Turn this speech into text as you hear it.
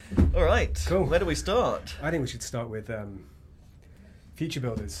right. Cool. Where do we start? I think we should start with Future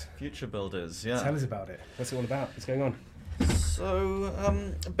Builders. Future Builders, yeah. Tell us about it. What's it all about? What's going on? So,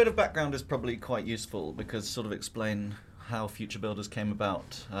 a bit of background is probably quite useful because sort of explain how Future Builders came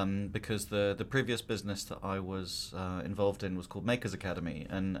about. Because the previous business that I was involved in was called Makers Academy,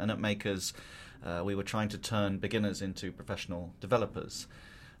 and at Makers we were trying to turn beginners into professional developers.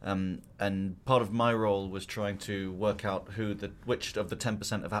 And part of my role was trying to work out which of the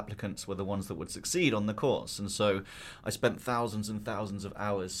 10% of applicants were the ones that would succeed on the course. And so I spent thousands and thousands of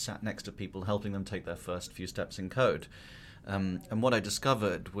hours sat next to people helping them take their first few steps in code. And what I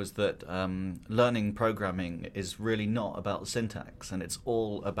discovered was that learning programming is really not about syntax, and it's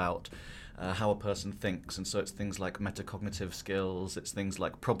all about how a person thinks. And so it's things like metacognitive skills, it's things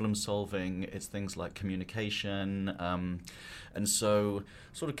like problem solving, it's things like communication. And so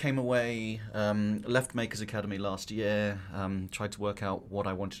sort of came away, left Makers Academy last year, tried to work out what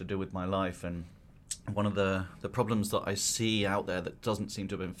I wanted to do with my life. And one of the problems that I see out there that doesn't seem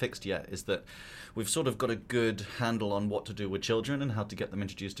to have been fixed yet is that we've sort of got a good handle on what to do with children and how to get them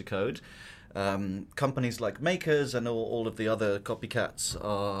introduced to code. Companies like Makers and all of the other copycats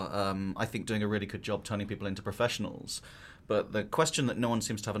are, I think, doing a really good job turning people into professionals. But the question that no one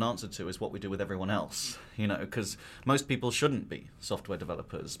seems to have an answer to is what we do with everyone else, because most people shouldn't be software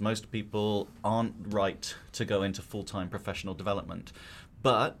developers. Most people aren't right to go into full-time professional development.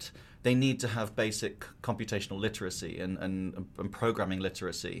 But they need to have basic computational literacy and programming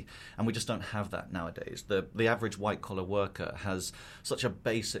literacy, and we just don't have that nowadays. The average white-collar worker has such a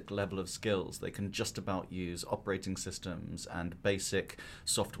basic level of skills. They can just about use operating systems and basic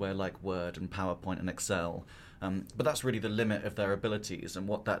software like Word and PowerPoint and Excel. But that's really the limit of their abilities, and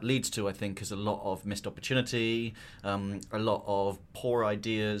what that leads to, I think, is a lot of missed opportunity, a lot of poor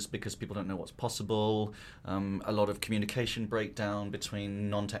ideas because people don't know what's possible, a lot of communication breakdown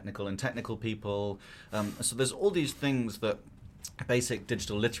between non-technical and technical people. So there's all these things that basic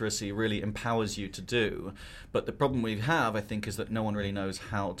digital literacy really empowers you to do, but the problem we have, I think, is that no one really knows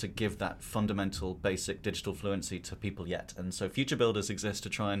how to give that fundamental basic digital fluency to people yet, and so Future Builders exist to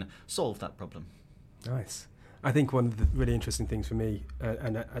try and solve that problem. Nice. I think one of the really interesting things for me,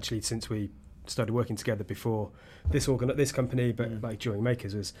 and actually since we started working together before this company, but like during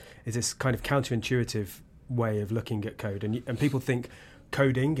Makers, is this kind of counterintuitive way of looking at code, and people think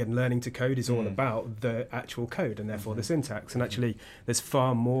coding and learning to code is all about the actual code and therefore the syntax, and actually there's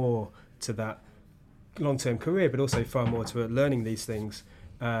far more to that long-term career, but also far more to learning these things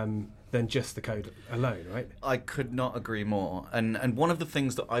than just the code alone, right? I could not agree more. And one of the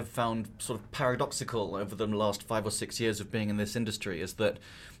things that I've found sort of paradoxical over the last 5 or 6 years of being in this industry is that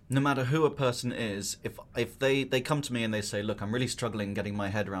no matter who a person is, if they come to me and they say, look, I'm really struggling getting my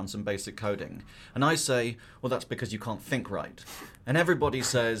head around some basic coding, and I say, well, that's because you can't think right. And everybody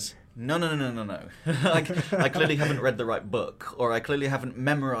says, no. I clearly haven't read the right book, or I clearly haven't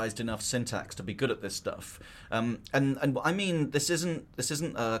memorized enough syntax to be good at this stuff. And I mean, this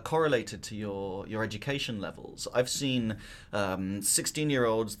isn't correlated to your education levels. I've seen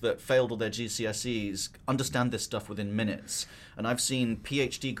 16-year-olds that failed all their GCSEs understand this stuff within minutes, and I've seen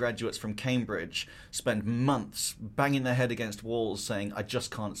PhD graduates from Cambridge spend months banging their head against walls saying, I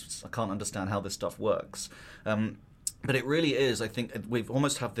can't understand how this stuff works. But it really is, I think, we've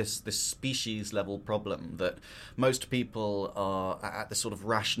almost have this species level problem that most people are at this sort of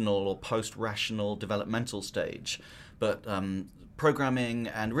rational or post-rational developmental stage. But programming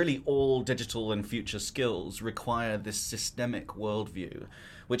and really all digital and future skills require this systemic worldview,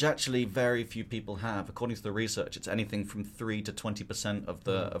 which actually very few people have. According to the research, it's anything from 3 to 20% of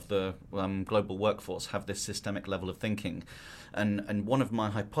the global workforce have this systemic level of thinking. And one of my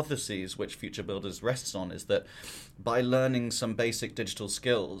hypotheses, which Future Builders rests on, is that by learning some basic digital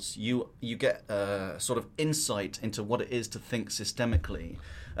skills, you get a sort of insight into what it is to think systemically.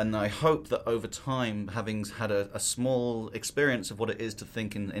 And I hope that over time, having had a small experience of what it is to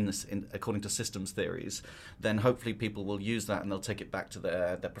think in according to systems theories, then hopefully people will use that and they'll take it back to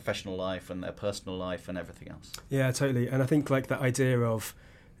their professional life and their personal life and everything else. Yeah, totally. And I think like the idea of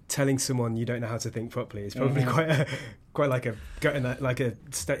telling someone you don't know how to think properly is probably quite like a gut in that, like a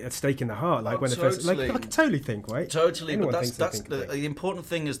stake in the heart. Like when totally. the first, like I can totally think, right? Totally, Anyone but that's the important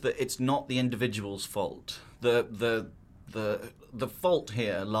thing is that it's not the individual's fault. The fault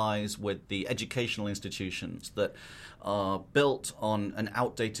here lies with the educational institutions that are built on an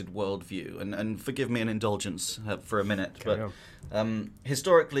outdated worldview. And forgive me an indulgence for a minute, but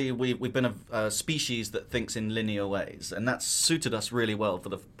historically we've been a species that thinks in linear ways, and that's suited us really well for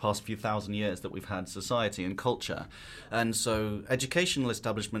the past few thousand years that we've had society and culture. And so educational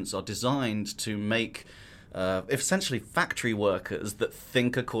establishments are designed to make essentially factory workers that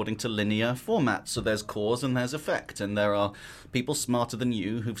think according to linear formats. So there's cause and there's effect, and there are people smarter than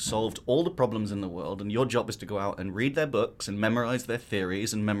you who've solved all the problems in the world, and your job is to go out and read their books and memorize their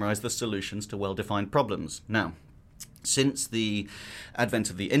theories and memorize the solutions to well-defined problems. Now, since the advent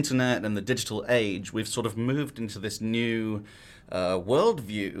of the internet and the digital age, we've sort of moved into this new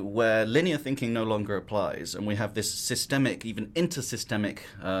worldview where linear thinking no longer applies, and we have this systemic, even intersystemic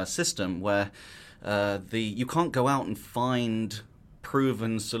system where you can't go out and find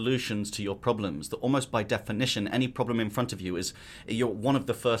proven solutions to your problems. That almost by definition, any problem in front of you you're one of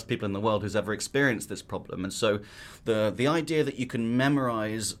the first people in the world who's ever experienced this problem. And so the idea that you can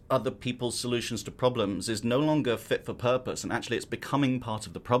memorize other people's solutions to problems is no longer fit for purpose, and actually it's becoming part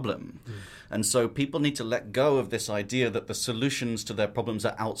of the problem. And so people need to let go of this idea that the solutions to their problems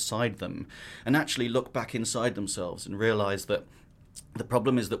are outside them, and actually look back inside themselves and realize that the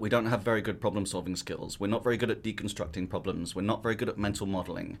problem is that we don't have very good problem-solving skills. We're not very good at deconstructing problems. We're not very good at mental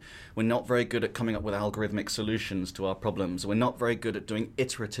modeling. We're not very good at coming up with algorithmic solutions to our problems. We're not very good at doing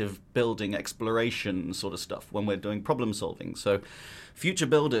iterative building, exploration sort of stuff when we're doing problem-solving. So Future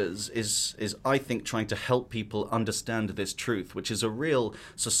Builders is I think, trying to help people understand this truth, which is a real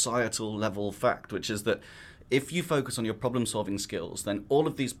societal level fact, which is that if you focus on your problem-solving skills, then all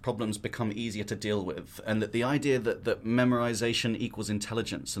of these problems become easier to deal with, and that the idea that memorization equals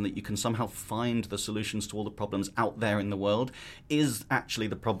intelligence and that you can somehow find the solutions to all the problems out there in the world is actually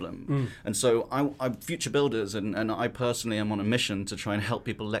the problem. And so I Future Builders and I personally am on a mission to try and help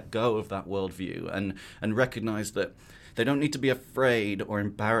people let go of that worldview and recognize that they don't need to be afraid or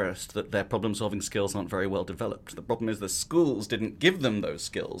embarrassed that their problem-solving skills aren't very well developed. The problem is the schools didn't give them those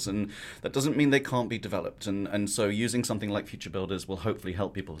skills, and that doesn't mean they can't be developed. And so using something like Future Builders will hopefully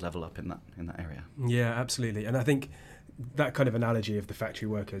help people level up in that area. Yeah, absolutely. And I think that kind of analogy of the factory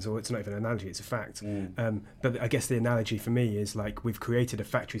workers, or it's not even an analogy, it's a fact. But I guess the analogy for me is like we've created a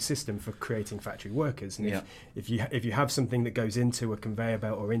factory system for creating factory workers. And if you have something that goes into a conveyor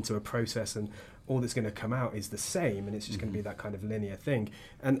belt or into a process, and all that's going to come out is the same, and it's just going to be that kind of linear thing.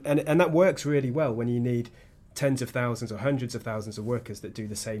 And that works really well when you need tens of thousands or hundreds of thousands of workers that do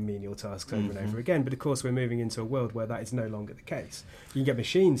the same menial tasks over and over again. But of course, we're moving into a world where that is no longer the case. You can get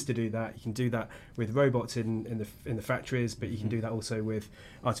machines to do that. You can do that with robots in the factories, but you can do that also with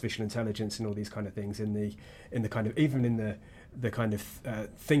artificial intelligence and all these kind of things in the kind of, even in the kind of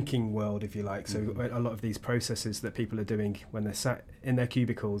thinking world, if you like. So a lot of these processes that people are doing when they're sat in their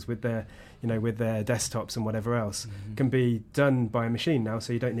cubicles with their desktops and whatever else can be done by a machine now.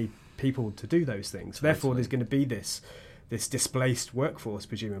 So you don't need people to do those things. Totally. Therefore, there's going to be this displaced workforce,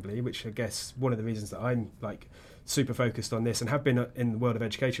 presumably, which I guess one of the reasons that I'm like super focused on this and have been in the world of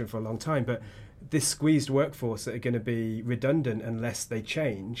education for a long time. But this squeezed workforce that are going to be redundant unless they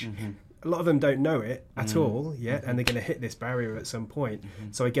change. A lot of them don't know it at all yet, and they're going to hit this barrier at some point.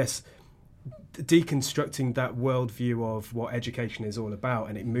 So I guess deconstructing that worldview of what education is all about,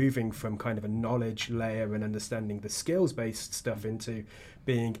 and it moving from kind of a knowledge layer and understanding the skills-based stuff into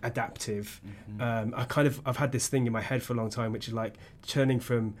being adaptive. I've had this thing in my head for a long time, which is like turning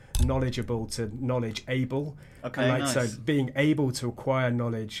from knowledgeable to knowledge able. Okay, and nice. So being able to acquire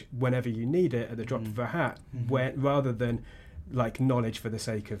knowledge whenever you need it at the drop of a hat, rather than like knowledge for the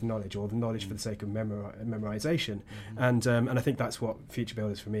sake of knowledge, or knowledge for the sake of memorization. And I think that's what Future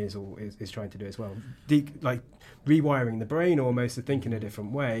Builders for me is trying to do as well. Like rewiring the brain almost to think in a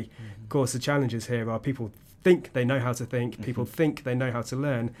different way. Of course, the challenges here are people think they know how to think, people think they know how to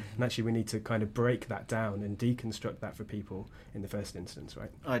learn, and actually we need to kind of break that down and deconstruct that for people in the first instance,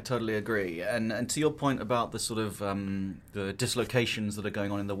 right? I totally agree. And to your point about the sort of the dislocations that are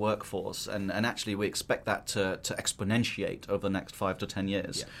going on in the workforce, and actually we expect that to exponentiate over the next 5 to 10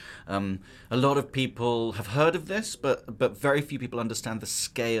 years. A lot of people have heard of this, but very few people understand the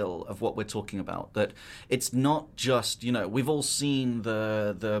scale of what we're talking about. That it's not just, we've all seen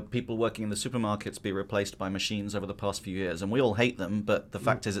the people working in the supermarkets be replaced by machines over the past few years, and we all hate them, but the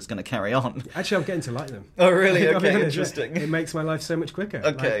fact is it's going to carry on. Actually, I'm getting to like them. Oh, really? Okay, interesting. It makes my life so much quicker.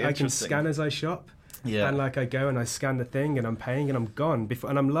 Okay, I can scan as I shop. Yeah. And like I go and I scan the thing and I'm paying and I'm gone before,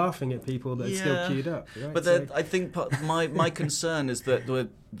 and I'm laughing at people that are still queued up. Right? But I think my concern is that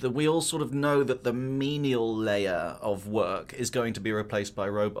we all sort of know that the menial layer of work is going to be replaced by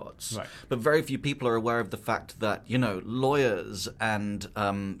robots. Right. But very few people are aware of the fact that, lawyers and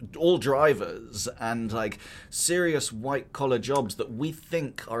all drivers and like serious white collar jobs that we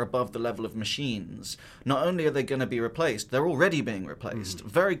think are above the level of machines, not only are they going to be replaced, they're already being replaced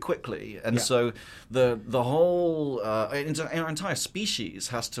very quickly. And so the whole our entire species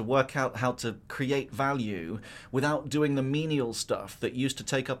has to work out how to create value without doing the menial stuff that used to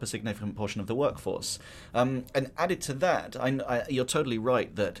take take up a significant portion of the workforce. And added to that, you're totally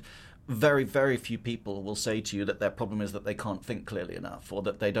right that very, very few people will say to you that their problem is that they can't think clearly enough or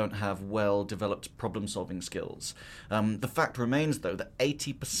that they don't have well-developed problem-solving skills. The fact remains, though, that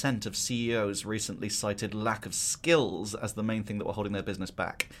 80% of CEOs recently cited lack of skills as the main thing that were holding their business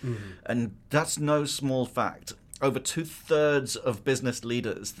back. And that's no small fact. Over 2/3 of business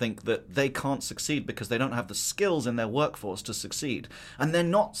leaders think that they can't succeed because they don't have the skills in their workforce to succeed. And they're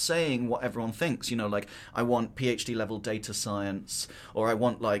not saying what everyone thinks, like, I want PhD level data science, or I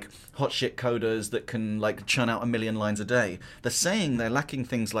want like hot shit coders that can like churn out 1 million lines a day. They're saying they're lacking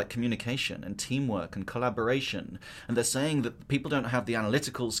things like communication and teamwork and collaboration. And they're saying that people don't have the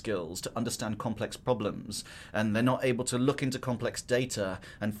analytical skills to understand complex problems, and they're not able to look into complex data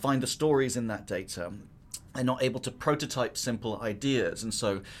and find the stories in that data. They're not able to prototype simple ideas, and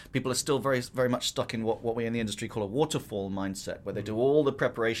so people are still very, very much stuck in what we in the industry call a waterfall mindset, where they do all the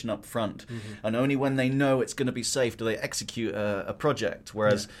preparation up front, and only when they know it's going to be safe do they execute a project.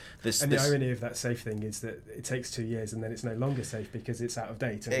 Whereas the irony of that safe thing is that it takes 2 years and then it's no longer safe because it's out of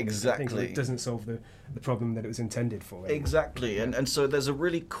date. And exactly, it doesn't solve the problem that it was intended for. Anyway. Exactly, and so there's a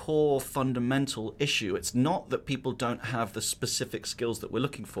really core fundamental issue. It's not that people don't have the specific skills that we're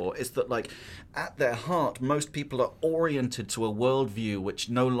looking for. It's that, like, at their heart, most people are oriented to a worldview which is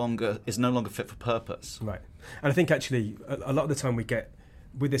no longer fit for purpose. Right. And I think actually a lot of the time we get,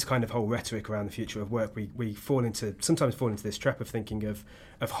 with this kind of whole rhetoric around the future of work, we sometimes fall into this trap of thinking of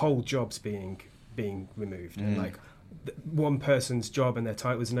whole jobs being removed, and like one person's job and their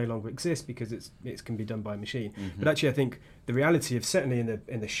titles no longer exist because it can be done by a machine. But actually, I think the reality of, certainly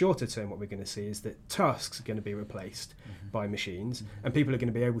in the shorter term, what we're going to see is that tasks are going to be replaced by machines, and people are going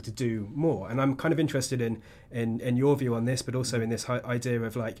to be able to do more. And I'm kind of interested in your view on this, but also in this idea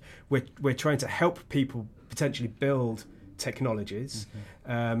of, like, we're trying to help people potentially build technologies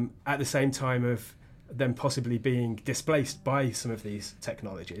at the same time of them possibly being displaced by some of these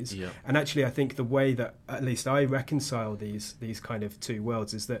technologies. Yeah. And actually, I think the way that at least I reconcile these kind of two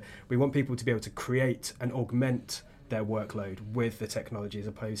worlds is that we want people to be able to create and augment their workload with the technology as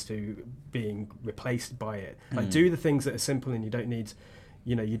opposed to being replaced by it. Like, do the things that are simple and you don't need,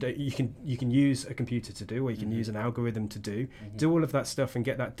 you can use a computer to do, or you can use an algorithm to do all of that stuff and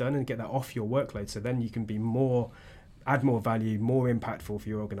get that done and get that off your workload, so then you can be add more value, more impactful for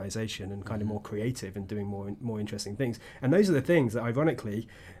your organization, and kind of more creative and doing more interesting things. And those are the things that, ironically,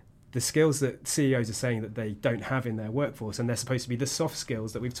 the skills that CEOs are saying that they don't have in their workforce, and they're supposed to be the soft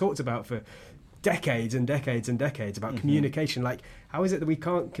skills that we've talked about for decades and decades and decades about communication. Like, how is it that we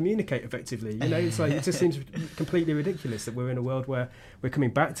can't communicate effectively? It's like, it just seems completely ridiculous that we're in a world where we're coming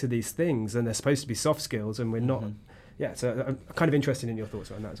back to these things and they're supposed to be soft skills and we're not. Yeah, so I'm kind of interested in your thoughts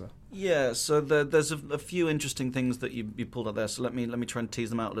on that as well. Yeah, so there's a few interesting things that you pulled out there. So let me try and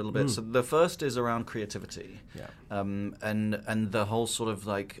tease them out a little bit. So the first is around creativity, and the whole sort of,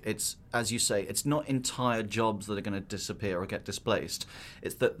 like, it's, as you say, it's not entire jobs that are going to disappear or get displaced.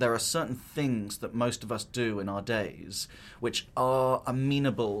 It's that there are certain things that most of us do in our days which are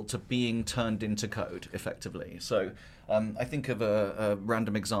amenable to being turned into code effectively. So I think of a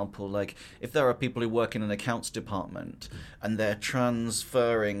random example, like if there are people who work in an accounts department and they're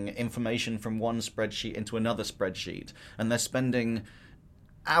transferring information from one spreadsheet into another spreadsheet, and they're spending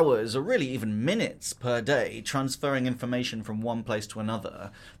hours or really even minutes per day transferring information from one place to another,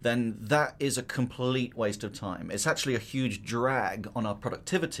 then that is a complete waste of time. It's actually a huge drag on our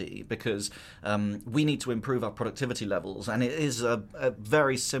productivity because we need to improve our productivity levels, and it is a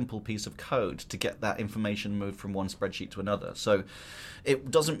very simple piece of code to get that information moved from one spreadsheet to another. So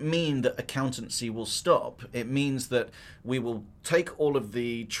it doesn't mean that accountancy will stop. It means that we will take all of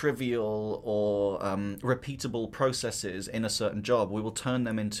the trivial or repeatable processes in a certain job, we will turn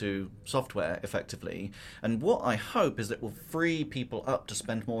them into software effectively. And what I hope is that it will free people up to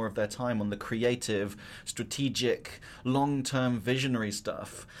spend more of their time on the creative, strategic, long-term visionary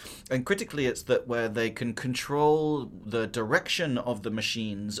stuff. And critically, it's that where they can control the direction of the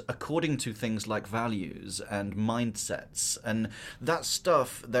machines according to things like values and mindsets. And that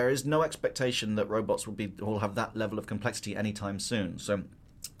stuff, there is no expectation that robots will have that level of complexity anytime soon. So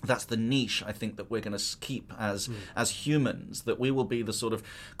that's the niche I think that we're going to keep as humans, that we will be the sort of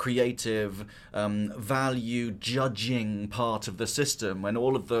creative, value judging part of the system, when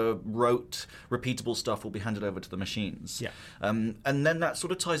all of the rote, repeatable stuff will be handed over to the machines. Yeah. And then that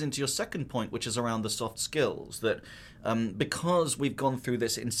sort of ties into your second point, which is around the soft skills, that because we've gone through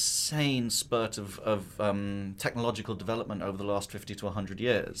this insane spurt of technological development over the last 50 to 100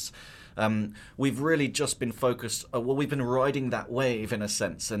 years. We've really just been focused, we've been riding that wave in a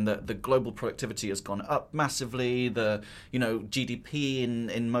sense, and the global productivity has gone up massively. The GDP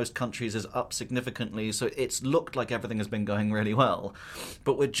in most countries is up significantly, so it's looked like everything has been going really well.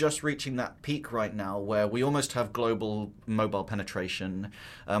 But we're just reaching that peak right now where we almost have global mobile penetration.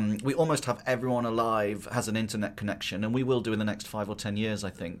 We almost have everyone alive has an internet connection, and we will do in the next 5 or 10 years, I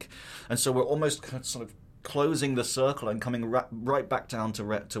think. And so we're almost sort of closing the circle and coming right back down to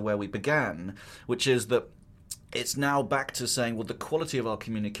where we began, which is that it's now back to saying, well, the quality of our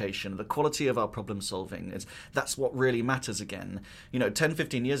communication, the quality of our problem solving, that's what really matters again. 10,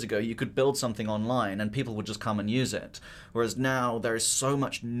 15 years ago, you could build something online and people would just come and use it. Whereas now there is so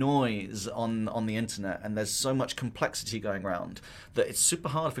much noise on the internet and there's so much complexity going around that it's super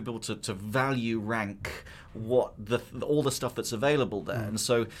hard for people to value rank all the stuff that's available there. And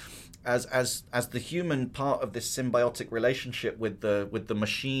so as the human part of this symbiotic relationship with the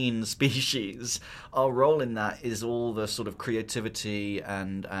machine species, our role in that is all the sort of creativity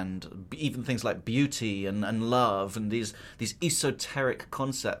and even things like beauty and love and these esoteric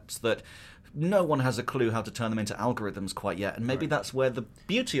concepts that no one has a clue how to turn them into algorithms quite yet, and maybe that's where the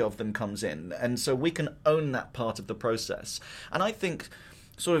beauty of them comes in, and so we can own that part of the process. And I think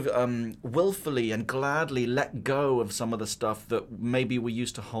sort of willfully and gladly let go of some of the stuff that maybe we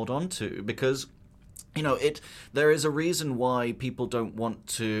used to hold on to, because there is a reason why people don't want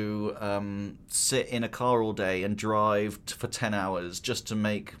to sit in a car all day and drive for 10 hours just to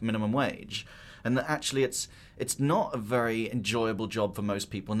make minimum wage. And that actually it's not a very enjoyable job for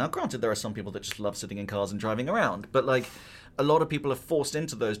most people. Now, granted, there are some people that just love sitting in cars and driving around, but a lot of people are forced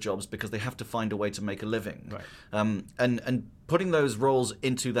into those jobs because they have to find a way to make a living. Right. And putting those roles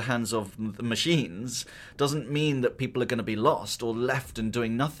into the hands of the machines doesn't mean that people are going to be lost or left and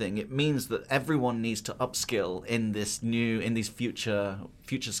doing nothing. It means that everyone needs to upskill in these future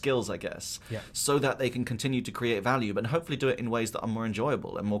skills, I guess, so that they can continue to create value, but hopefully do it in ways that are more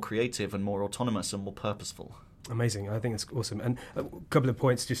enjoyable and more creative and more autonomous and more purposeful. Amazing. I think that's awesome. And a couple of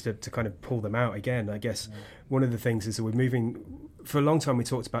points just to kind of pull them out again. I guess one of the things is that we're moving, for a long time we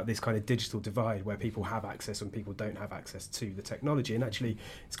talked about this kind of digital divide where people have access and people don't have access to the technology. And actually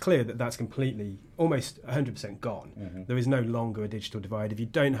it's clear that that's completely, almost 100% gone. Mm-hmm. There is no longer a digital divide. If you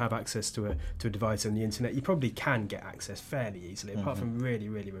don't have access to a device on the internet, you probably can get access fairly easily, apart from really,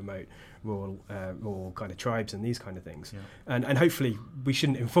 really remote rural kind of tribes and these kind of things. Yeah. And hopefully we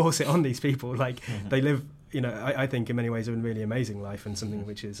shouldn't enforce it on these people. They live, I think in many ways a really amazing life, and something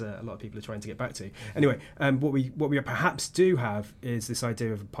which is a lot of people are trying to get back to. Anyway, what we perhaps do have is this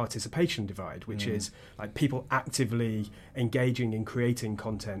idea of a participation divide, which is like people actively engaging in creating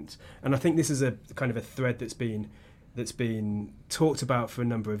content. And I think this is a kind of a thread that's been talked about for a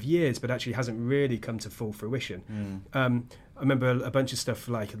number of years, but actually hasn't really come to full fruition. I remember a bunch of stuff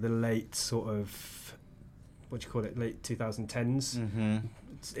like the late sort of, late 2010s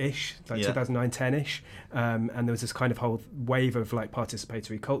ish, 2009-10ish, and there was this kind of whole wave of like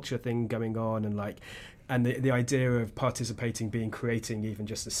participatory culture thing going on, and the idea of participating being creating even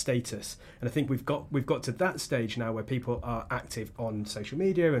just a status. And I think we've got to that stage now where people are active on social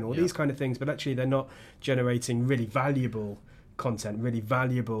media and all these kind of things, but actually they're not generating really valuable content, really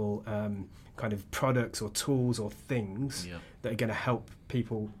valuable kind of products or tools or things that are going to help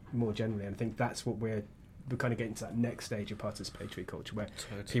people more generally. And I think that's what we're kind of getting to, that next stage of participatory culture where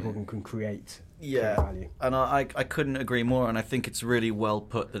people can create value. And I couldn't agree more, and I think it's really well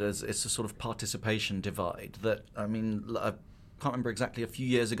put that it's a sort of participation divide that, I can't remember exactly, a few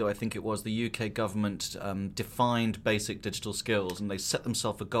years ago I think it was, the UK government defined basic digital skills, and they set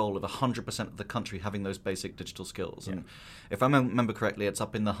themselves a goal of 100% of the country having those basic digital skills. And if I remember correctly, it's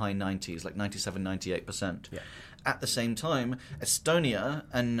up in the high 90s, like 97, 98%. At the same time, Estonia,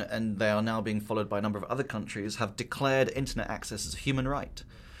 and they are now being followed by a number of other countries, have declared internet access as a human right,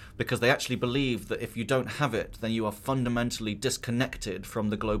 because they actually believe that if you don't have it, then you are fundamentally disconnected from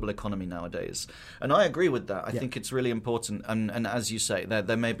the global economy nowadays. And I agree with that. I think it's really important. And as you say,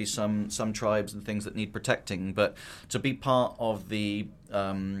 there may be some tribes and things that need protecting, but to be part of the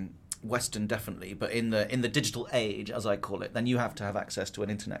Western, definitely, but in the digital age, as I call it, then you have to have access to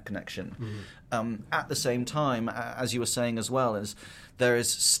an internet connection. At the same time, as you were saying as well, is there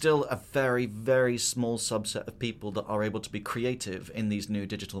is still a very, very small subset of people that are able to be creative in these new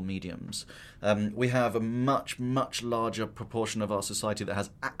digital mediums. We have a much, much larger proportion of our society that has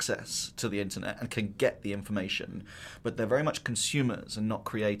access to the internet and can get the information, but they're very much consumers and not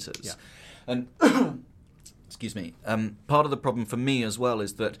creators. And excuse me, part of the problem for me as well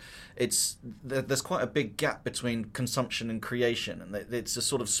is that there's quite a big gap between consumption and creation, and it's a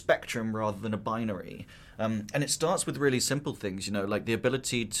sort of spectrum rather than a binary. And it starts with really simple things, like the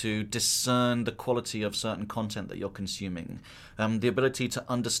ability to discern the quality of certain content that you're consuming, the ability to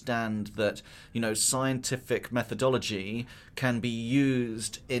understand that, scientific methodology can be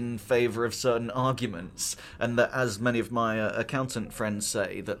used in favor of certain arguments, and that, as many of my accountant friends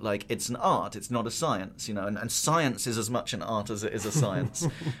say, that it's an art, it's not a science, and science is as much an art as it is a science.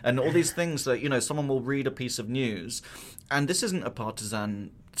 And all these things that, someone will read a piece of news, and this isn't a partisan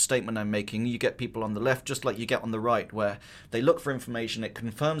statement I'm making. You get people on the left, just like you get on the right, where they look for information, it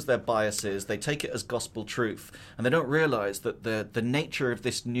confirms their biases, they take it as gospel truth, and they don't realize that the nature of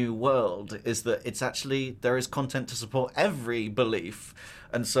this new world is that it's actually, there is content to support every belief.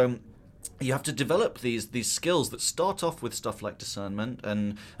 And so you have to develop these skills that start off with stuff like discernment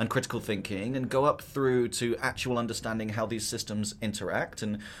and critical thinking, and go up through to actual understanding how these systems interact,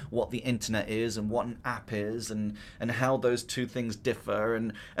 and what the internet is, and what an app is, and how those two things differ,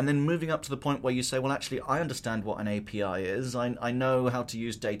 and then moving up to the point where you say, well, actually, I understand what an API is, I know how to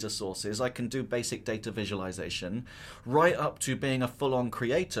use data sources, I can do basic data visualization, right up to being a full-on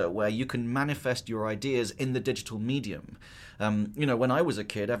creator where you can manifest your ideas in the digital medium. When I was a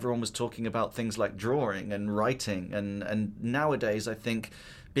kid, everyone was talking about things like drawing and writing, and nowadays I think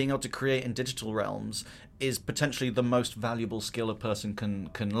being able to create in digital realms is potentially the most valuable skill a person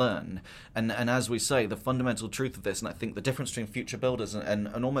can learn. And as we say, the fundamental truth of this, and I think the difference between Future Builders and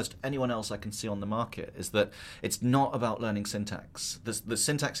almost anyone else I can see on the market, is that it's not about learning syntax. The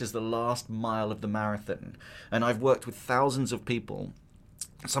syntax is the last mile of the marathon. And I've worked with thousands of people.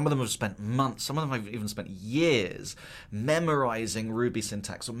 Some of them have spent months, some of them have even spent years memorizing Ruby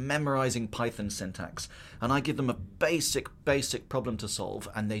syntax or memorizing Python syntax. And I give them a basic problem to solve,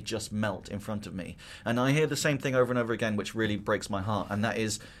 and they just melt in front of me. And I hear the same thing over and over again, which really breaks my heart. And that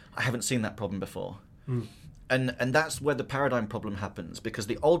is, I haven't seen that problem before. And that's where the paradigm problem happens, because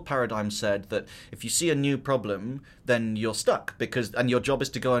the old paradigm said that if you see a new problem, then you're stuck, and your job is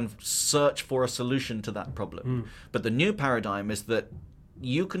to go and search for a solution to that problem. But the new paradigm is that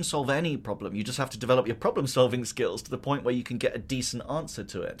you can solve any problem. You just have to develop your problem-solving skills to the point where you can get a decent answer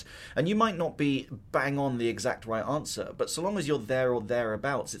to it. And you might not be bang on the exact right answer, but so long as you're there or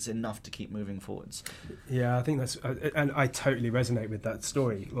thereabouts, it's enough to keep moving forwards. Yeah, I think that's, and I totally resonate with that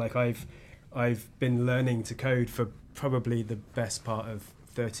story. I've been learning to code for probably the best part of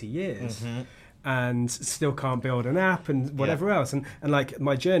 30 years. And still can't build an app and whatever else, and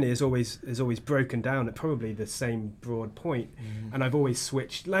my journey is always broken down at probably the same broad point. And I've always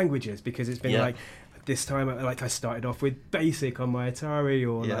switched languages, because it's been this time I started off with BASIC on my Atari,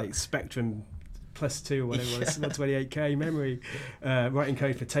 or Spectrum +2 or whatever it was, 128k memory, writing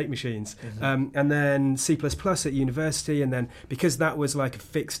code for tape machines, and then C++ at university, and then because that was like a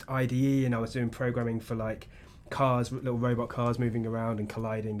fixed IDE, and I was doing programming for cars, little robot cars moving around and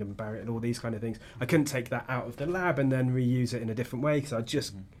colliding and barrier and all these kind of things, I couldn't take that out of the lab and then reuse it in a different way, because I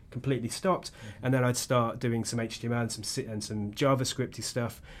just completely stopped. And then I'd start doing some HTML and some JavaScripty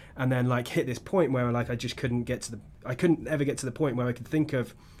stuff, and then hit this point where I just couldn't ever get to the point where I could think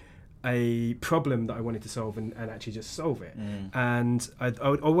of a problem that I wanted to solve and actually just solve it. And I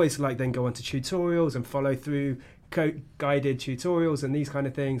would always then go on to tutorials and follow through guided tutorials and these kind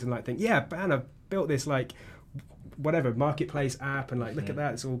of things, and think, yeah, man, I've built this whatever marketplace app, and look at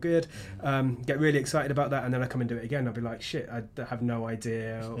that, it's all good, get really excited about that, and then I come and do it again, I'll be like, shit, I have no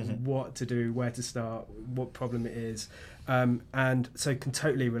idea what to do, where to start, what problem it is, and so can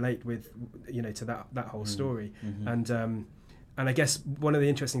totally relate with to that whole story. And I guess one of the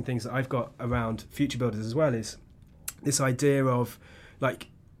interesting things that I've got around Future Builders as well is this idea of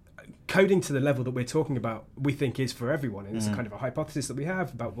coding to the level that we're talking about, we think is for everyone, and it's kind of a hypothesis that we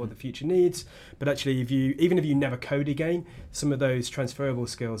have about what the future needs. But actually, even if you never code again, some of those transferable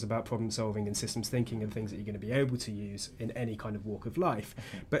skills about problem solving and systems thinking and things that you're going to be able to use in any kind of walk of life.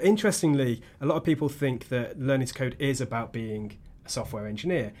 But interestingly, a lot of people think that learning to code is about being a software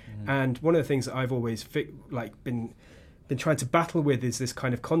engineer. And one of the things that I've always been trying to battle with is this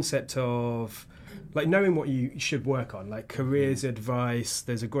kind of concept of knowing what you should work on, careers advice.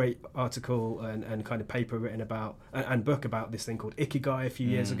 There's a great article and kind of paper written about and book about this thing called Ikigai a few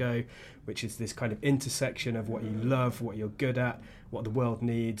years ago, which is this kind of intersection of what you love, what you're good at, what the world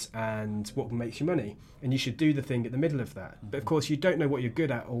needs, and what makes you money. And you should do the thing at the middle of that. But of course, you don't know what you're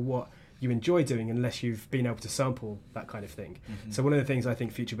good at or what you enjoy doing unless you've been able to sample that kind of thing. So one of the things I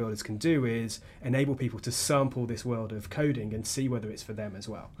think Future Builders can do is enable people to sample this world of coding and see whether it's for them as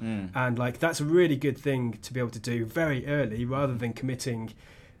well. And that's a really good thing to be able to do very early, rather than committing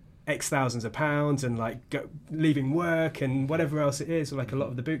X thousands of pounds and like leaving work and whatever else it is, like a lot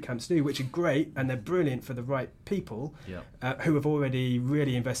of the boot camps do, which are great and they're brilliant for the right people who have already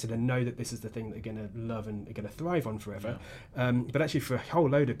really invested and know that this is the thing that they're going to love and are going to thrive on forever. But actually for a whole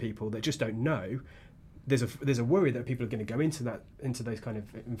load of people that just don't know, there's a worry that people are going to go into those kind of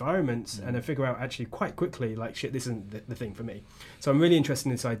environments and then figure out actually quite quickly, like, shit, this isn't the thing for me. So I'm really interested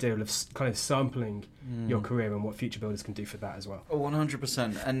in this idea of kind of sampling your career and what Future Builders can do for that as well.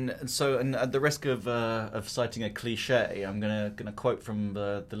 100%. And so, and at the risk of citing a cliche, I'm gonna quote from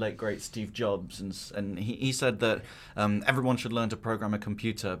the late great Steve Jobs, and he said that everyone should learn to program a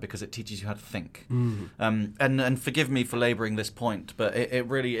computer because it teaches you how to think. And forgive me for labouring this point, but it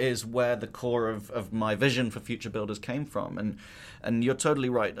really is where the core of my vision for Future Builders came from. And you're totally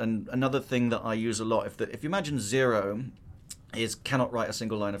right. And another thing that I use a lot, if you imagine 0 is cannot write a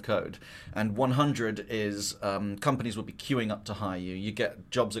single line of code, and 100 is companies will be queuing up to hire you. You get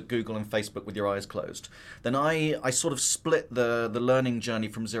jobs at Google and Facebook with your eyes closed. Then I sort of split the learning journey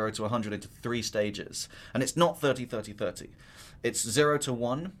from 0 to 100 into 3 stages. And it's not 30, 30, 30. It's 0 to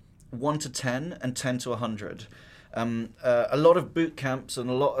 1, 1 to 10, and 10 to 100. A lot of boot camps and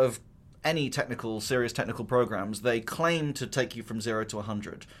a lot of any serious technical programs, they claim to take you from 0 to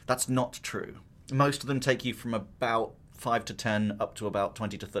 100. That's not true. Most of them take you from about 5 to 10 up to about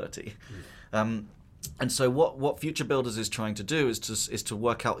 20 to 30. And so what Future Builders is trying to do is to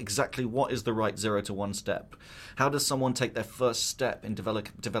work out exactly what is the right 0 to 1 step. How does someone take their first step in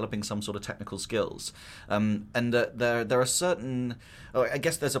developing some sort of technical skills? And there are certain, I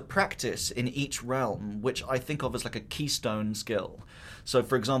guess there's a practice in each realm which I think of as like a keystone skill. So,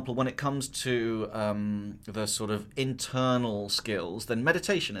 for example, when it comes to the sort of internal skills, then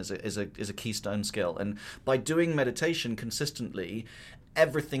meditation is a keystone skill. And by doing meditation consistently,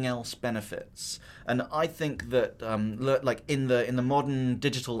 everything else benefits. And I think that like in the modern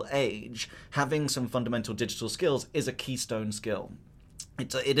digital age, having some fundamental digital skills is a keystone skill.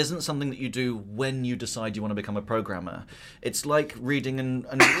 It isn't something that you do when you decide you want to become a programmer. It's like reading and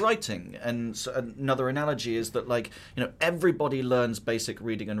writing. And so another analogy is that, like, everybody learns basic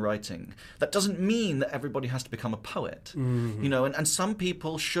reading and writing. That doesn't mean that everybody has to become a poet. And some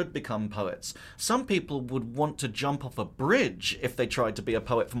people should become poets. Some people would want to jump off a bridge if they tried to be a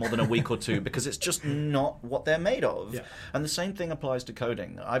poet for more than a week or two, because it's just not what they're made of. Yeah. And the same thing applies to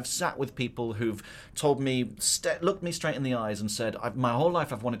coding. I've sat with people who've told me, looked me straight in the eyes and said, my whole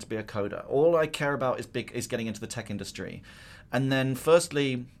life I've wanted to be a coder. All I care about is getting into the tech industry. And then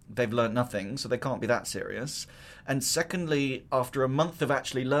firstly, they've learned nothing, so they can't be that serious. And secondly, after a month of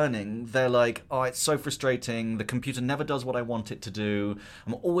actually learning, they're like, oh, it's so frustrating. The computer never does what I want it to do.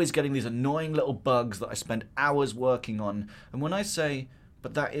 I'm always getting these annoying little bugs that I spend hours working on. And when I say,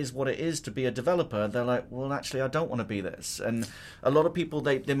 but that is what it is to be a developer, they're like, well, actually, I don't want to be this. And a lot of people,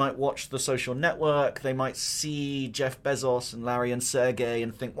 they might watch The Social Network, they might see Jeff Bezos and Larry and Sergey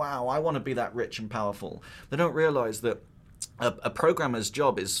and think, wow, I want to be that rich and powerful. They don't realize that a programmer's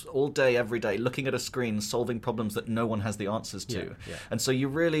job is all day, every day, looking at a screen, solving problems that no one has the answers to. Yeah. And so you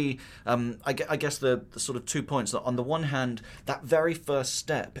really, I guess the sort of 2 points. On the one hand, that very first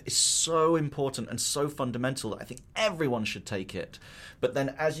step is so important and so fundamental that I think everyone should take it. But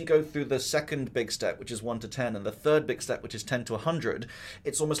then as you go through the second big step, which is 1 to 10, and the third big step, which is 10 to 100,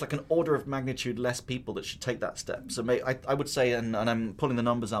 it's almost like an order of magnitude less people that should take that step. So I would say, and I'm pulling the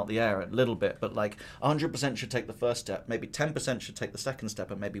numbers out the air a little bit, but like 100% should take the first step, maybe 10% should take the second step,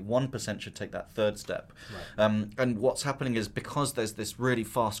 and maybe 1% should take that third step. Right. And what's happening is, because there's this really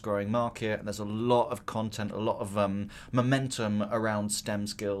fast-growing market, and there's a lot of content, a lot of momentum around STEM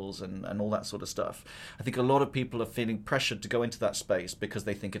skills and all that sort of stuff, I think a lot of people are feeling pressured to go into that space because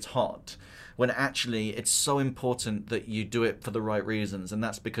they think it's hot, when actually it's so important that you do it for the right reasons, and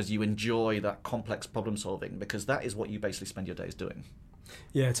that's because you enjoy that complex problem solving, because that is what you basically spend your days doing.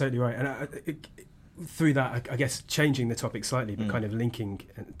 Yeah, totally right. And through that, I guess, changing the topic slightly, but kind of linking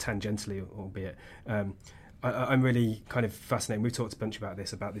tangentially, albeit, I'm really kind of fascinated. We've talked a bunch about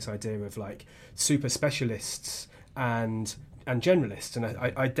this idea of like super specialists and generalists, and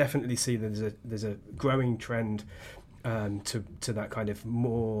I definitely see that there's a growing trend to that kind of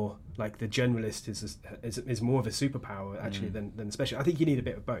more like the generalist is more of a superpower actually than the specialist. I think you need a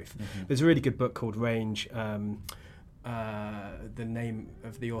bit of both. There's a really good book called Range. The name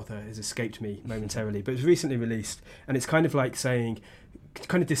of the author has escaped me momentarily, but it was recently released, and it's kind of like saying,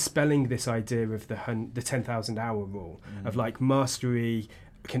 kind of dispelling this idea of the 10,000 hour rule of like mastery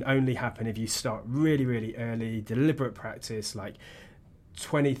can only happen if you start really, really early, deliberate practice, like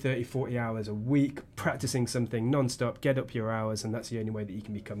 20, 30, 40 hours a week practicing something non-stop, get up your hours, and that's the only way that you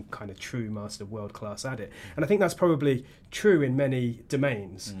can become kind of true master, world-class at it. And I think that's probably true in many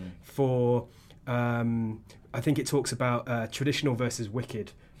domains. For I think it talks about traditional versus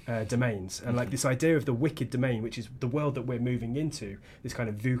wicked domains, and like this idea of the wicked domain, which is the world that we're moving into, this kind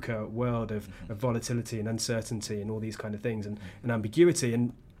of VUCA world of volatility and uncertainty and all these kind of things, and ambiguity,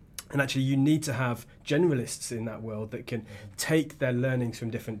 and actually you need to have generalists in that world that can take their learnings from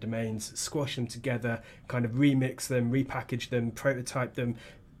different domains, squash them together, kind of remix them, repackage them, prototype them,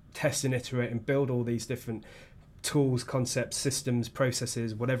 test and iterate, and build all these different tools, concepts, systems,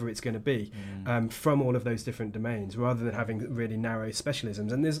 processes, whatever it's going to be, from all of those different domains, rather than having really narrow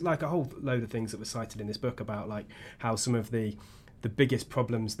specialisms. And there's like a whole load of things that were cited in this book about like how some of the biggest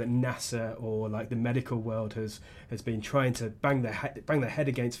problems that NASA or like the medical world has been trying to bang their head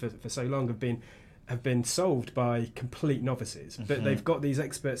against for so long have been solved by complete novices. But they've got these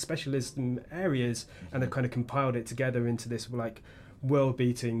expert specialism areas, and they've kind of compiled it together into this like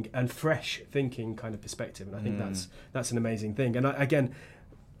world-beating and fresh thinking kind of perspective. And I think that's an amazing thing. And again,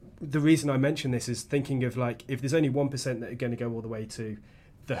 the reason I mention this is thinking of like, if there's only 1% that are going to go all the way to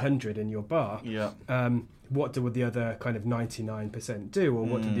the 100 in your bar, what do the other kind of 99% do, or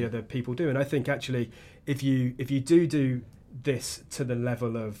what do the other people do? And I think actually, if you do this to the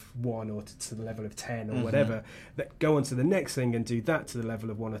level of 1 or to the level of 10 or whatever, that go on to the next thing and do that to the level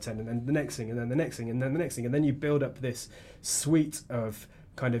of 1 or 10, and then the next thing, and then the next thing, and then the next thing, and then you build up this suite of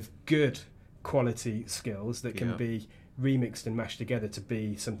kind of good quality skills that can be remixed and mashed together to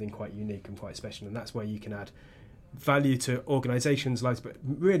be something quite unique and quite special. And that's where you can add value to organizations' lives, but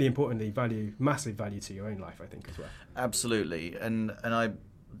really importantly, massive value to your own life, I think, as well. Absolutely. And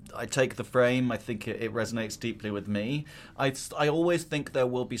I take the frame. I think it resonates deeply with me. I always think there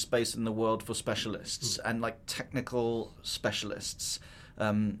will be space in the world for specialists and like technical specialists.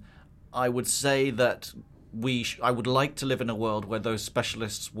 I would say that I would like to live in a world where those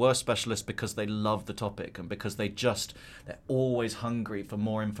specialists were specialists because they love the topic and because they're always hungry for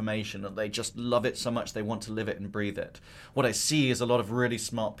more information, and they just love it so much they want to live it and breathe it. What I see is a lot of really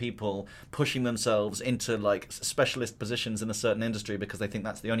smart people pushing themselves into like specialist positions in a certain industry because they think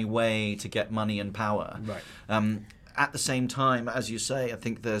that's the only way to get money and power. Right. At the same time, as you say, I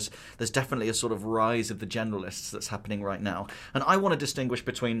think there's definitely a sort of rise of the generalists that's happening right now. And I want to distinguish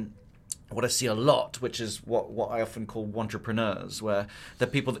between what I see a lot, which is what I often call entrepreneurs, where they're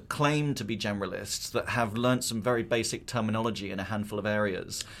people that claim to be generalists, that have learnt some very basic terminology in a handful of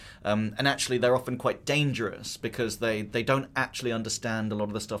areas. And actually, they're often quite dangerous because they don't actually understand a lot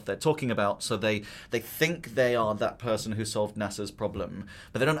of the stuff they're talking about. So they think they are that person who solved NASA's problem,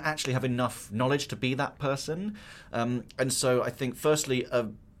 but they don't actually have enough knowledge to be that person. And so I think, firstly,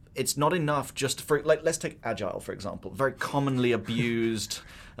 it's not enough just for, like, let's take Agile, for example, very commonly abused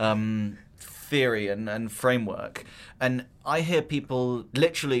theory and framework. And I hear people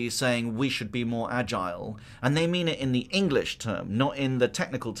literally saying we should be more agile, and they mean it in the English term, not in the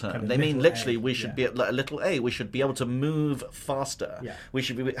technical term. Kind of they mean literally we should be at a little a, we should be able to move faster. We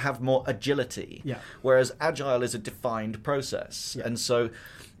should have more agility. Whereas agile is a defined process. And so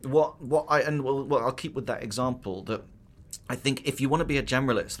I'll keep with that example that I think if you want to be a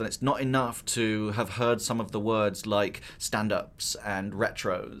generalist, then it's not enough to have heard some of the words like stand-ups and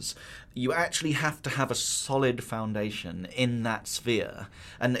retros. You actually have to have a solid foundation in that sphere.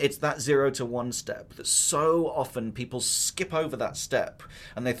 And it's that 0 to 1 step that so often people skip over that step,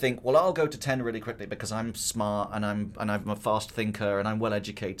 and they think, well, I'll go to 10 really quickly because I'm smart and I'm a fast thinker and I'm well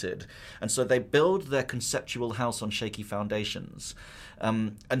educated. And so they build their conceptual house on shaky foundations.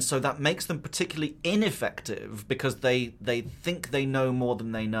 And so that makes them particularly ineffective because they think they know more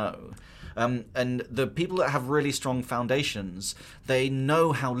than they know. And the people that have really strong foundations, they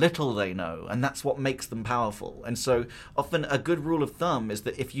know how little they know, and that's what makes them powerful. And so often a good rule of thumb is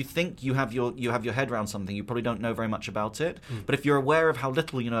that if you think you have your head around something, you probably don't know very much about it. But if you're aware of how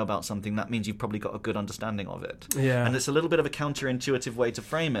little you know about something, that means you've probably got a good understanding of it. And it's a little bit of a counterintuitive way to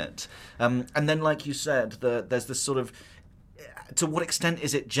frame it. And then, like you said, there's this sort of, to what extent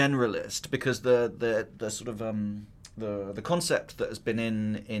is it generalist? Because the sort of the concept that has been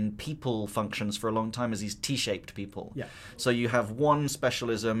in people functions for a long time is these T-shaped people. So you have one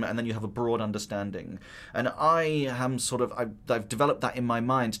specialism and then you have a broad understanding. And I am I've developed that in my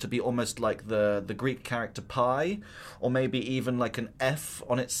mind to be almost like the Greek character pi, or maybe even like an F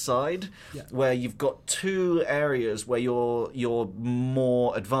on its side, where you've got two areas where you're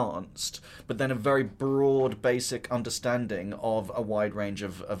more advanced, but then a very broad basic understanding of a wide range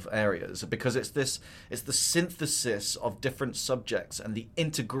of areas, because it's the synthesis analysis of different subjects and the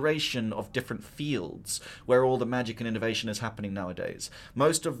integration of different fields where all the magic and innovation is happening nowadays.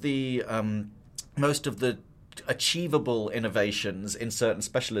 Most of the achievable innovations in certain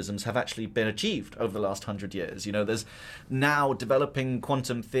specialisms have actually been achieved over the last 100 years. You know, there's now developing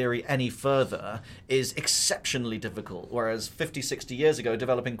quantum theory any further is exceptionally difficult, whereas 50, 60 years ago,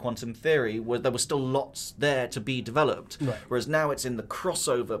 developing quantum theory, there was still lots there to be developed. Right. Whereas now it's in the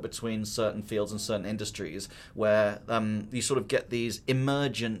crossover between certain fields and certain industries where you sort of get these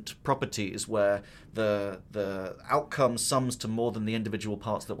emergent properties where the outcome sums to more than the individual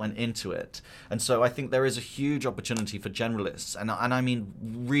parts that went into it. And so I think there is a huge opportunity for generalists, and I mean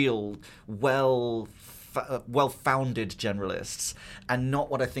real, well-founded generalists, and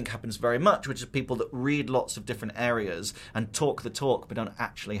not what I think happens very much, which is people that read lots of different areas and talk the talk but don't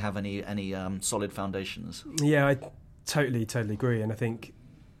actually have any solid foundations. Yeah, I totally agree. And I think,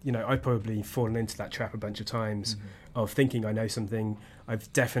 you know, I've probably fallen into that trap a bunch of times of thinking I know something.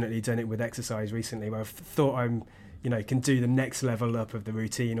 I've definitely done it with exercise recently, where I've thought I'm, you know, can do the next level up of the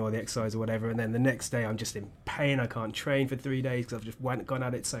routine or the exercise or whatever, and then the next day I'm just in pain. I can't train for 3 days because I've just gone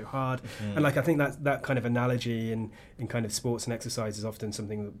at it so hard. And like, I think that kind of analogy in kind of sports and exercise is often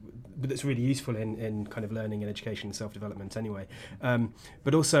something that's really useful in kind of learning and education and self-development anyway.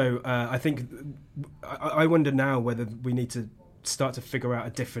 But also, I think I wonder now whether we need to start to figure out a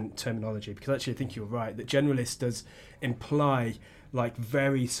different terminology, because actually I think you're right that generalist does imply like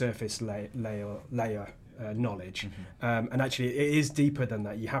very surface layer knowledge, and actually it is deeper than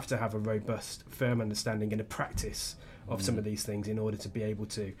that. You have to have a robust, firm understanding and a practice of some of these things in order to be able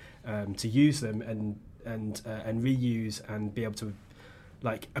to use them and reuse and be able to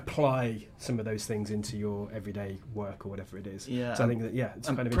like apply some of those things into your everyday work or whatever it is. Yeah. So I think that it's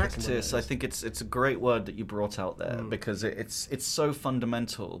kind of practice. I think it's a great word that you brought out there, because it's so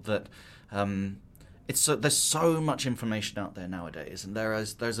fundamental that there's so much information out there nowadays, and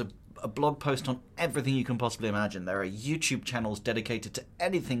there's a blog post on everything you can possibly imagine. There are YouTube channels dedicated to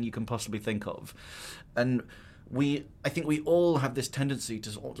anything you can possibly think of, and I think we all have this tendency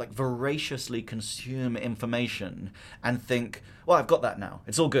to sort of like voraciously consume information and think, well, I've got that now,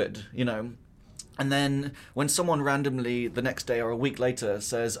 it's all good, you know. And then when someone randomly the next day or a week later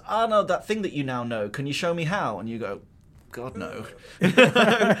says, "Oh no, that thing that you now know, can you show me how?" And you go, God, no.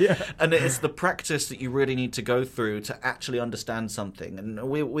 And it's the practice that you really need to go through to actually understand something. And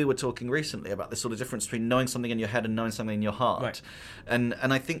we were talking recently about this sort of difference between knowing something in your head and knowing something in your heart. Right. And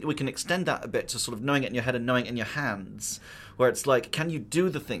I think we can extend that a bit to sort of knowing it in your head and knowing it in your hands, where it's like, can you do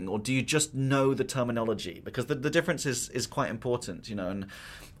the thing, or do you just know the terminology? Because the difference is quite important, you know. And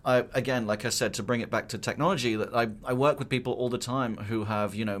again, like I said, to bring it back to technology, that I work with people all the time who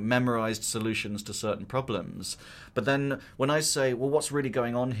have, you know, memorized solutions to certain problems. But then when I say, well, what's really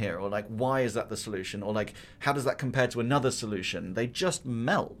going on here? Or like, why is that the solution? Or like, how does that compare to another solution? They just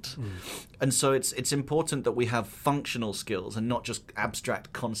melt. And so it's important that we have functional skills and not just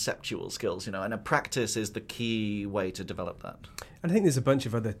abstract conceptual skills, you know, and a practice is the key way to develop that. And I think there's a bunch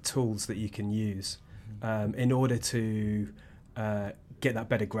of other tools that you can use in order to get that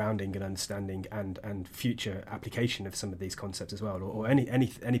better grounding and understanding and future application of some of these concepts as well, or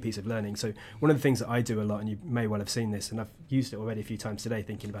any piece of learning. So one of the things that I do a lot, and you may well have seen this, and I've used it already a few times today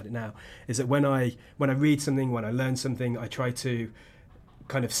thinking about it now, is that when I read something, when I learn something, I try to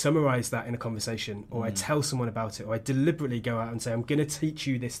kind of summarize that in a conversation, or I tell someone about it, or I deliberately go out and say, I'm going to teach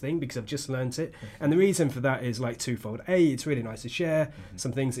you this thing because I've just learnt it. And the reason for that is like twofold. A, it's really nice to share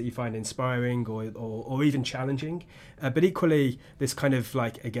some things that you find inspiring or even challenging, but equally this kind of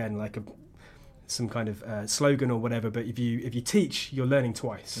like, again, like some kind of slogan or whatever, but if you teach, you're learning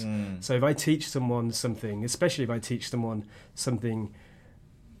twice. So if I teach someone something, especially if I teach someone something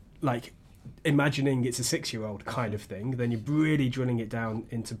like imagining it's a 6-year-old kind of thing, then you're really drilling it down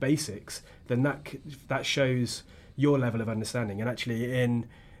into basics, then that shows your level of understanding. And actually in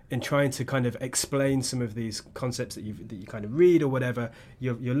trying to kind of explain some of these concepts that you kind of read or whatever,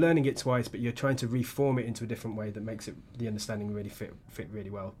 you're learning it twice, but you're trying to reform it into a different way that makes the understanding really fit really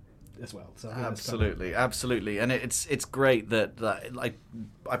well as well. So absolutely, and it's great that like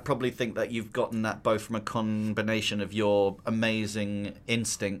I probably think that you've gotten that both from a combination of your amazing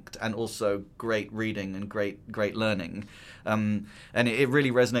instinct and also great reading and great learning, and it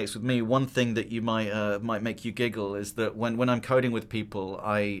really resonates with me. One thing that you might make you giggle is that when I'm coding with people,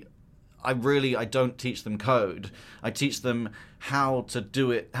 I don't teach them code. I teach them how to do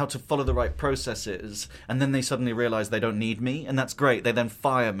it, how to follow the right processes, and then they suddenly realize they don't need me, and that's great. They then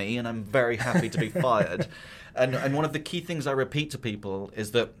fire me, and I'm very happy to be fired. And one of the key things I repeat to people is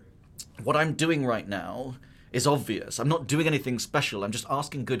that what I'm doing right now is obvious. I'm not doing anything special. I'm just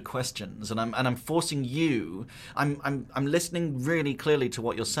asking good questions, and I'm forcing you. I'm listening really clearly to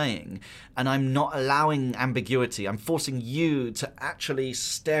what you're saying, and I'm not allowing ambiguity. I'm forcing you to actually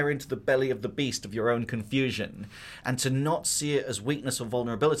stare into the belly of the beast of your own confusion, and to not see it as weakness or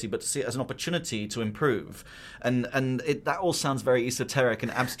vulnerability, but to see it as an opportunity to improve. And that all sounds very esoteric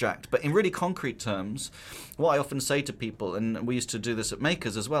and abstract, but in really concrete terms, what I often say to people, and we used to do this at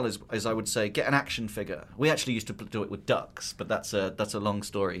Makers as well, is I would say, get an action figure. We actually used to do it with ducks, but that's a long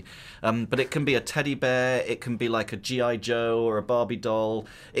story. But it can be a teddy bear, it can be like a G.I. Joe or a Barbie doll.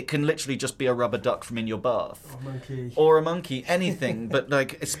 It can literally just be a rubber duck from in your bath. Or a monkey, anything. But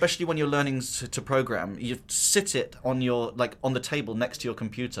like, especially when you're learning to program, you sit it on the table next to your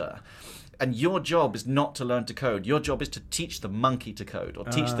computer. And your job is not to learn to code. Your job is to teach the monkey to code or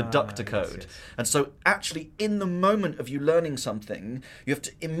teach the duck to code. Yes. And so actually in the moment of you learning something, you have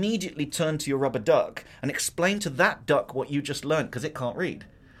to immediately turn to your rubber duck and explain to that duck what you just learned, because it can't read.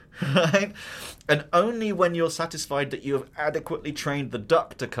 Right? And only when you're satisfied that you have adequately trained the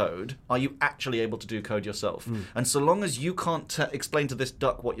duck to code are you actually able to do code yourself. And so long as you can't explain to this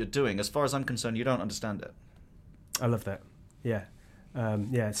duck what you're doing, as far as I'm concerned, you don't understand it. I love that. Yeah.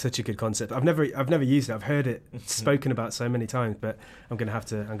 It's such a good concept. I've never used it. I've heard it spoken about so many times, but I'm gonna have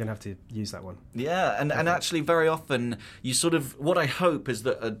to use that one. Yeah, and actually very often you sort of, what I hope is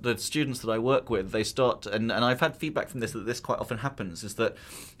that the students that I work with, they start, and I've had feedback from this, that this quite often happens, is that,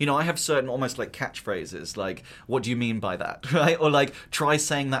 you know, I have certain almost like catchphrases, like, what do you mean by that, right? Or like, try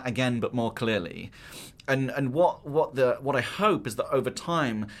saying that again but more clearly. And what I hope is that over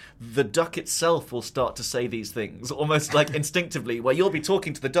time the duck itself will start to say these things almost like instinctively, where you'll be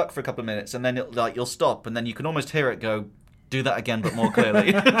talking to the duck for a couple of minutes and then you'll stop and then you can almost hear it go, do that again but more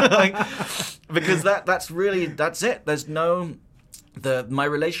clearly. Because that's it. There's no... My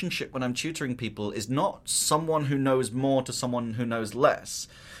relationship when I'm tutoring people is not someone who knows more to someone who knows less.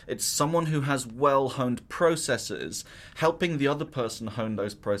 It's someone who has well-honed processes, helping the other person hone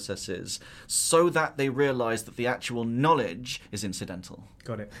those processes so that they realize that the actual knowledge is incidental.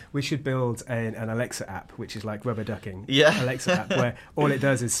 Got it. We should build an Alexa app, which is like rubber ducking. Yeah. Alexa app, where all it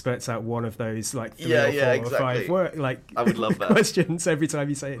does is spurts out one of those like 3 or 4 or 5 I would love that. questions every time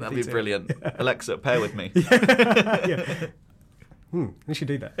you say it. That'd be brilliant. Alexa, pair with me. Yeah. We should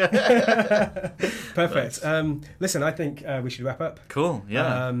do that. Perfect. Listen, I think we should wrap up. Cool.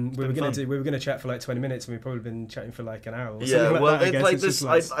 Yeah. We were going to chat for like 20 minutes, and we've probably been chatting for like an hour. Or yeah. Like well, that, it's like this.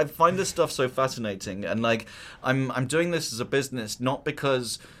 I find this stuff so fascinating, and like I'm doing this as a business, not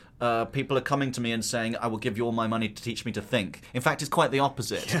because people are coming to me and saying, I will give you all my money to teach me to think. In fact, it's quite the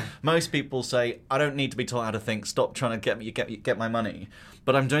opposite. Yeah. Most people say, I don't need to be taught how to think. Stop trying to get my money.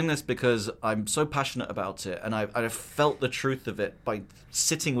 But I'm doing this because I'm so passionate about it, and I've felt the truth of it by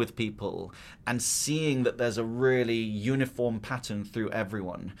sitting with people and seeing that there's a really uniform pattern through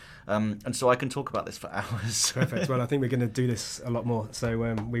everyone. And so I can talk about this for hours. Perfect. Well, I think we're going to do this a lot more.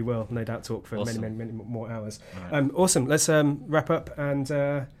 So we will no doubt talk for many more hours. Right. Awesome. Let's wrap up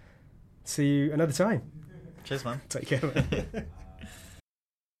and see you another time. Cheers, man. Take care, man.